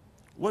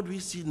 What we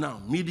see now,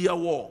 media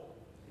war,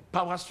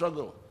 power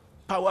struggle,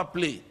 power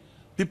play.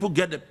 People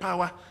get the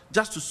power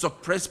just to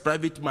suppress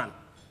private man.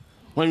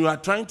 When you are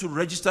trying to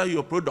register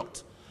your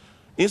product,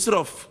 instead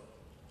of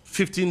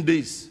 15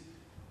 days,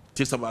 it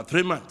takes about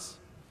 3 months.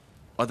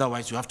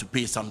 Otherwise, you have to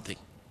pay something.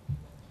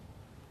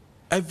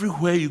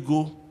 Everywhere you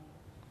go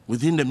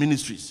within the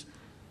ministries,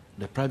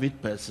 the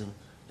private person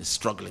is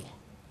struggling.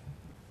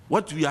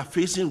 What we are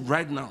facing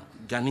right now,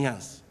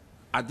 Ghanaians,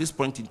 at this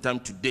point in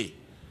time today,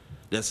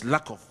 there's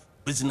lack of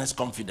business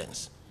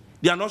confidence.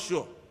 They are not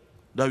sure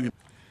that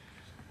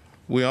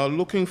we are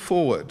looking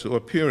forward to a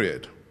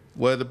period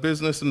where the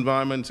business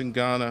environment in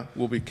Ghana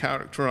will be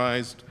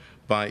characterized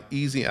by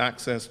easy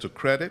access to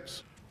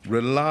credit,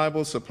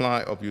 reliable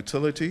supply of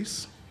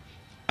utilities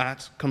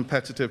at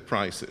competitive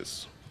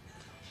prices,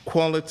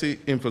 quality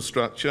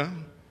infrastructure.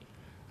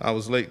 I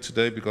was late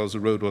today because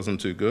the road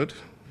wasn't too good,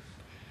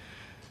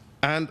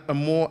 and a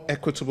more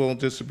equitable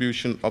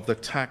distribution of the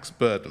tax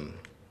burden,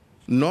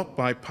 not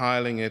by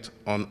piling it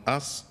on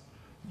us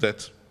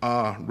that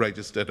are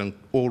registered and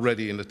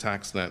already in the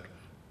tax net,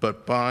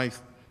 but by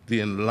the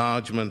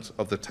enlargement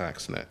of the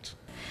tax net.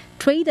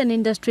 Trade and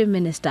Industry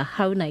Minister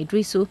Haruna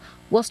Iddrisu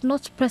was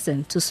not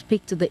present to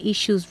speak to the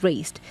issues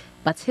raised,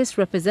 but his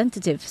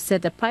representative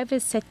said the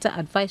Private Sector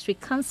Advisory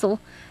Council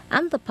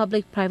and the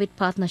Public-Private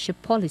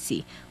Partnership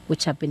Policy,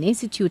 which have been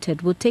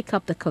instituted, will take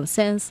up the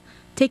concerns,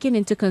 taking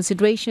into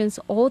consideration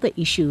all the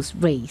issues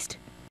raised.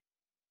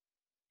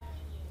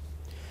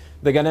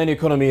 The Ghanaian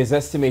economy is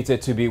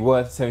estimated to be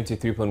worth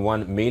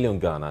 73.1 million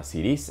Ghana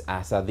cedis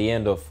as at the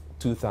end of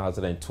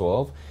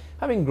 2012,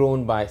 having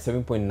grown by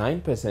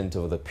 7.9%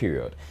 over the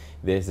period.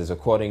 This is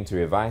according to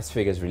revised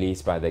figures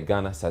released by the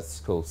Ghana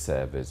Statistical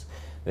Service.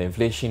 The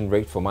inflation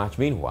rate for March,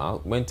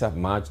 meanwhile, went up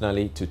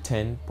marginally to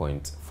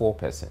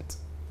 10.4%.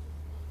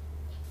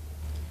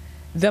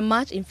 The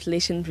March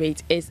inflation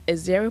rate is a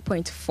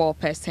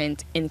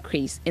 0.4%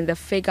 increase in the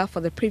figure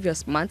for the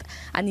previous month,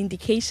 an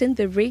indication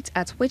the rate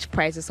at which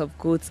prices of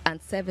goods and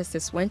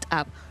services went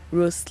up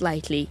rose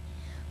slightly.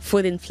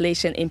 Food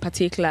inflation in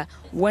particular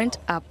went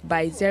up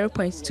by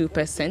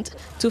 0.2%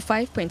 to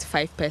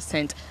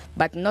 5.5%,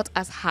 but not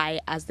as high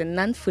as the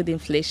non-food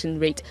inflation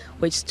rate,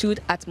 which stood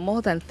at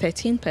more than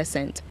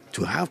 13%.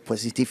 To have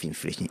positive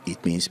inflation,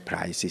 it means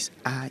prices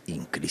are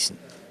increasing.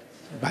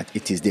 But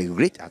it is the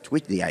rate at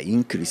which they are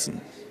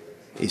increasing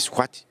is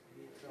what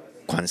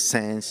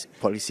concerns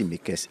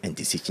policymakers and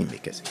decision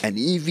makers, and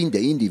even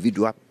the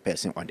individual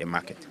person on the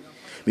market.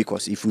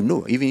 Because if you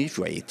know, even if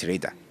you are a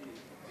trader,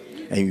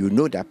 and you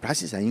know that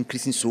prices are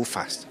increasing so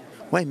fast,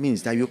 what it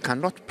means that you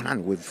cannot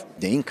plan with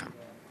the income.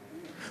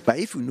 But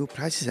if you know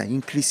prices are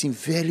increasing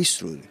very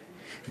slowly,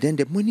 then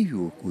the money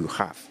you will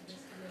have,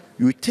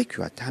 you take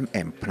your time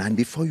and plan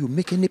before you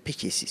make any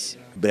purchases.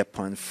 But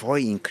upon full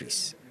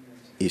increase,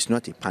 it's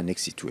not a panic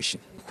situation,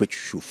 which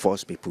should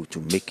force people to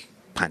make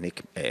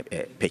panic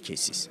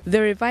purchases.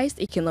 The revised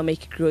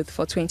economic growth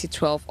for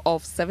 2012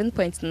 of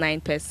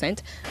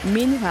 7.9%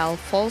 meanwhile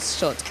falls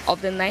short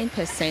of the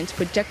 9%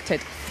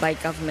 projected by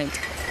government.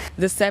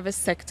 The service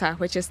sector,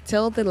 which is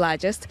still the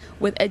largest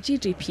with a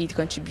GDP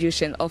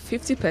contribution of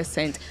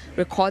 50%,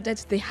 recorded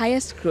the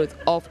highest growth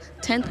of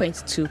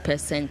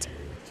 10.2%.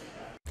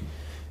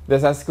 The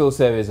Statistical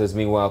Service has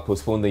meanwhile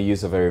postponed the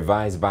use of a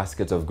revised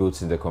basket of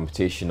goods in the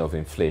computation of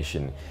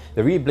inflation.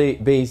 The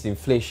rebate-based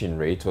inflation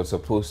rate was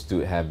supposed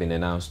to have been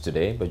announced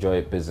today, but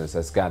Joy Business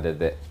has gathered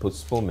that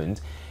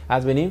postponement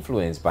has been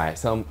influenced by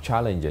some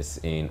challenges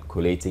in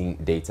collating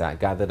data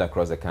gathered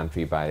across the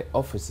country by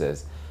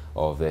officers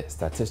of the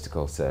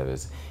Statistical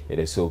Service. It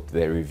is hoped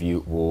the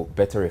review will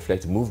better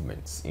reflect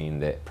movements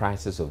in the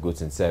prices of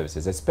goods and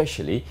services,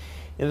 especially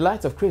in the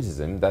light of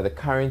criticism that the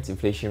current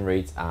inflation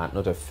rates are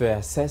not a fair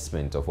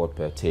assessment of what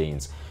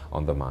pertains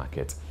on the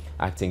market.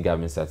 Acting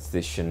Government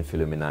Statistician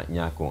Philomena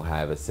Nyako,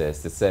 however,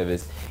 says the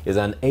service is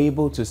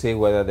unable to say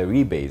whether the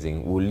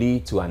rebasing will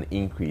lead to an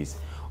increase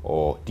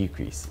or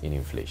decrease in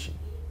inflation.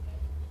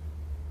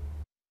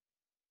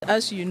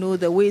 As you know,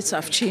 the weights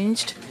have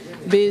changed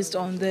based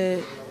on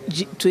the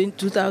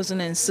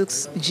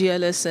 2006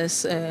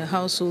 GLSS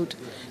household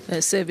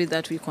survey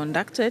that we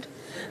conducted,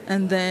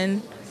 and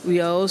then we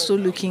are also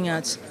looking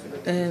at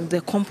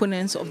the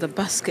components of the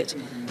basket.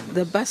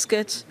 The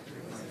basket,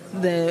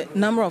 the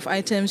number of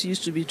items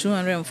used to be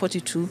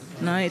 242,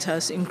 now it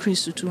has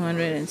increased to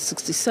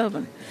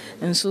 267.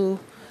 And so,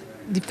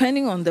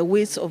 depending on the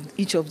weights of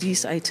each of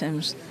these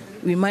items,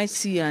 we might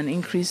see an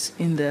increase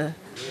in the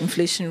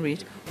inflation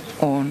rate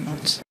or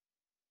not.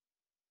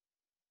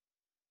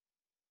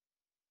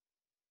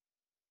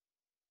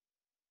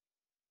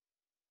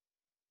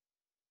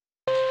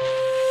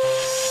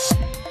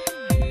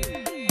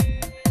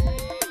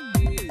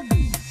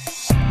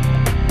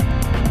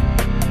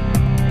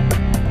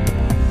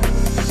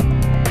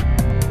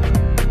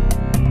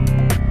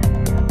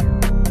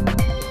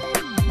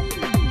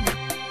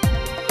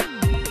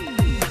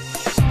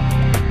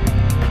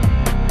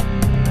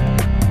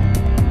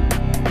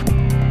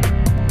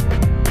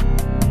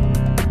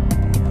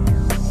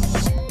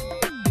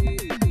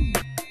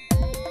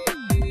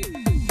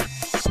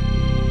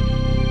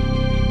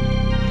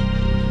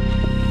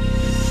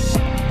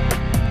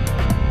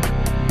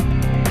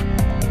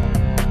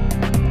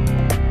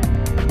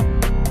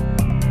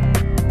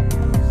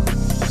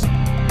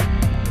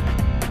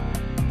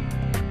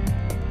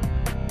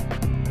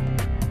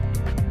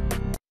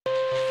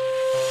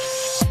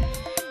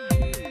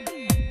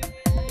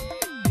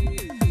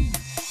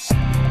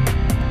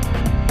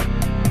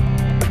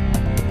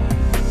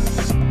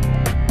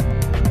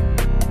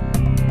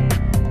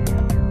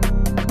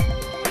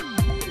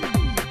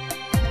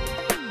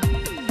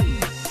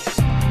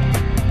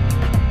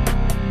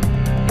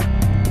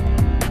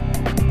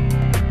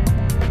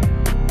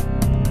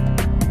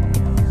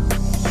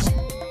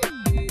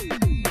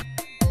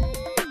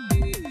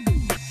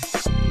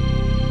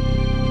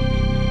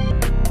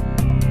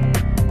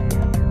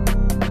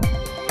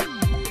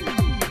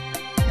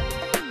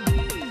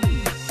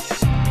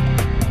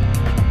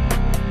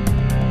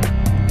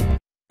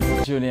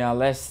 Jr.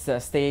 Let's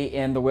stay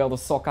in the world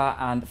of soccer,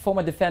 and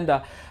former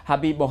defender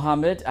Habib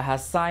Mohamed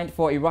has signed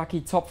for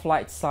Iraqi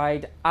top-flight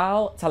side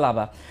Al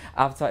Talaba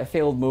after a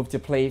failed move to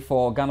play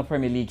for Ghana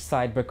Premier League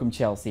side Berekum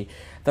Chelsea.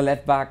 The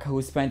left-back,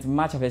 who spent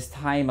much of his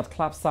time at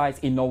club sides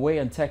in Norway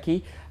and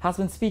Turkey, has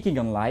been speaking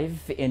on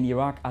live in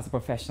Iraq as a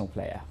professional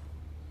player.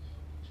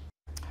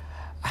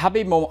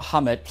 Habib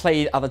Mohamed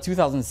played at the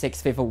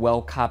 2006 FIFA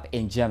World Cup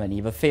in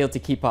Germany but failed to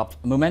keep up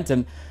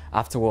momentum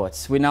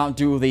afterwards. We now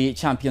do the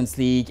Champions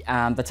League,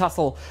 and the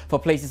tussle for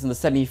places in the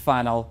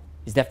semi-final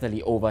is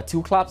definitely over.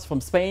 2 clubs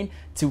from Spain,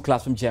 2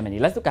 clubs from Germany.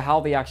 Let's look at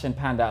how the action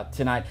panned out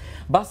tonight.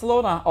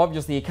 Barcelona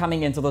obviously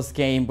coming into this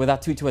game with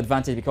that 2-2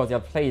 advantage because they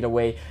had played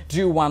away.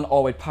 Drew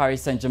 1-0 with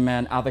Paris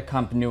Saint-Germain at the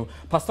Camp Nou.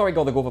 Pastore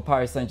got the goal for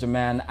Paris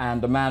Saint-Germain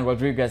and the man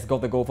Rodriguez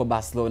got the goal for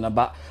Barcelona.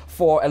 But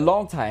for a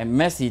long time,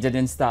 Messi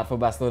didn't start for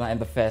Barcelona in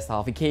the first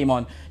half. He came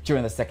on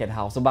during the second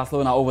half. So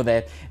Barcelona over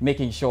there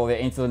making sure they're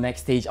into the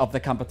next stage of the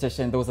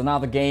competition. There was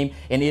another game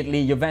in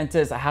Italy.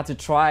 Juventus had to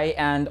try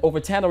and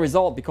overturn the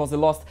result because they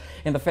lost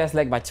in the first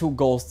leg by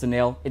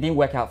 2-0. It didn't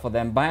work out for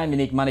them. Bayern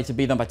Munich managed to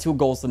beat them by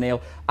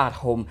 2-0 at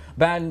home.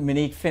 Bayern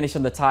Munich finished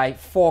on the tie,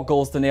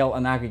 4-0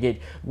 on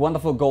aggregate.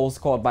 Wonderful goals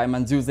scored by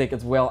Mandzukic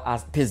as well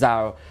as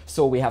Pizarro.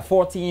 So we have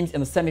 4 teams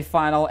in the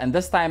semi-final, and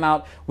this time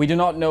out we do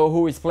not know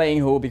who is playing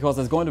who because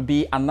there's going to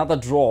be another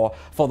draw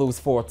for those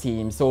 4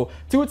 teams. So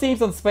 2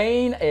 teams in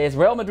Spain is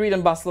Real Madrid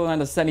and Barcelona in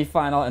the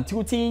semi-final, and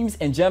 2 teams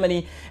in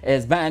Germany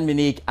is Bayern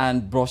Munich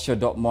and Borussia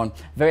Dortmund.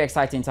 Very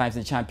exciting times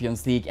in the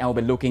Champions League, and we'll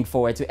be looking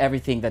forward to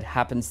everything that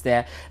happens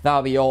there.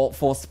 That'll be all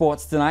for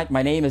sports tonight.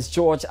 My name is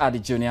George Adi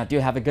Jr. Do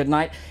have a good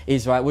night.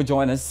 Israel will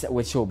join us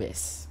with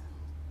Showbiz.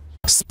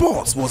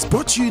 Sports was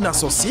brought to you in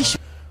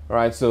association. All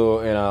right,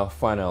 so in our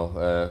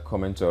final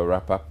comment or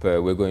wrap up,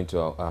 we're going to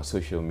our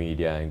social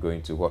media and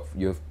going to what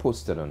you've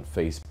posted on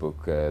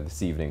Facebook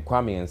this evening.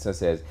 Kwame Ensa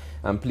says,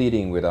 I'm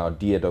pleading with our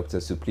dear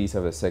doctors to please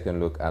have a second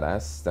look at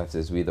us, that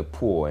is we the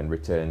poor, and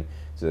return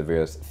to the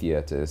various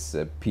theatres.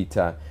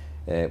 Peter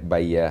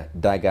Baya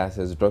Daga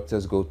says,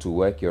 doctors go to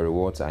work, your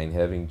rewards are in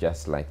heaven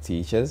just like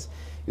teachers.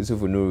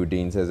 Yusuf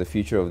Nuruddin says, the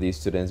future of these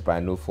students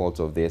by no fault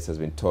of theirs has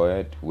been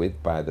toyed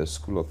with by the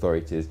school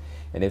authorities,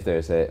 and if there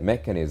is a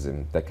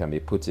mechanism that can be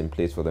put in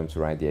place for them to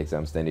write the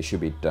exams, then it should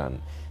be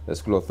done. The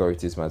school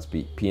authorities must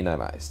be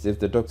penalized. If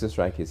the doctor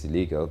strike is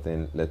illegal,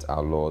 then let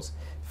our laws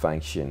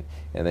function.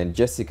 And then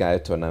Jessica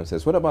Etonam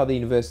says, what about the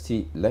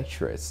university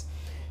lecturers?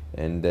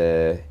 And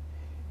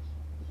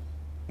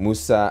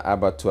Musa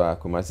Abatua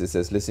Kumasi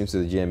says, listening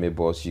to the GMA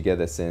boss, you get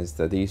the sense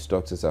that these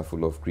doctors are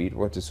full of greed.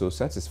 What is so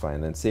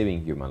satisfying than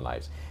saving human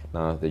lives?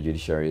 Now the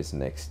judiciary is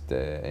next,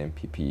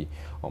 MPP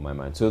on my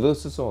mind. So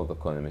those are some of the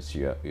comments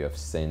you have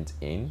sent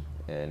in,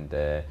 and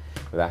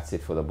that's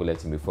it for the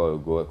bulletin. Before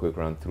we go, a quick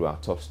run through our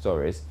top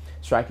stories.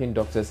 Striking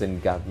doctors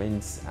and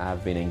governments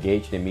have been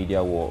engaged in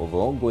media war over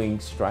ongoing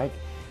strike,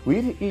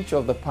 with each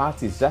of the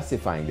parties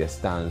justifying their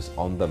stance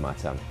on the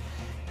matter.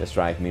 The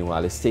strike,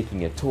 meanwhile, is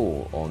taking a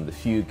toll on the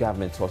few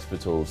government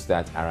hospitals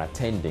that are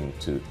attending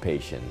to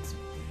patients.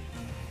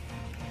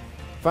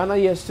 Final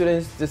year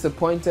students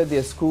disappointed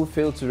their school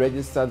failed to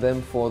register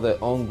them for the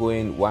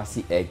ongoing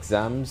WASSCE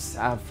exams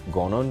have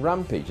gone on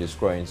rampage,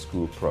 destroying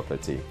school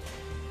property.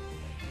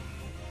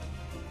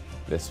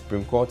 The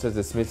Supreme Court has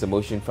dismissed a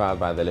motion filed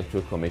by the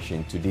Electoral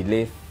Commission to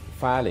delay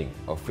filing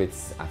of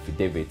its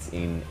affidavits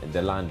in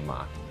the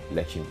landmark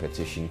election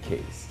petition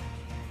case.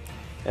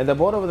 And the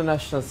board of the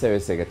National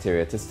Service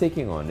Secretariat is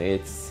taking on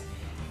its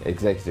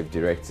executive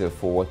director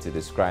for what it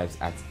describes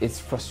as its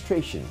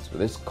frustrations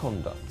with its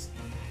conduct.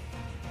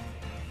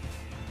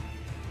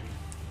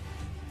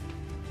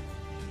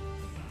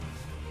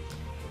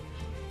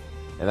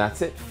 And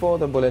that's it for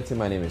the bulletin.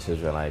 My name is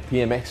Israel.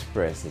 PM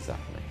Express is up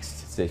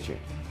next. Stay tuned.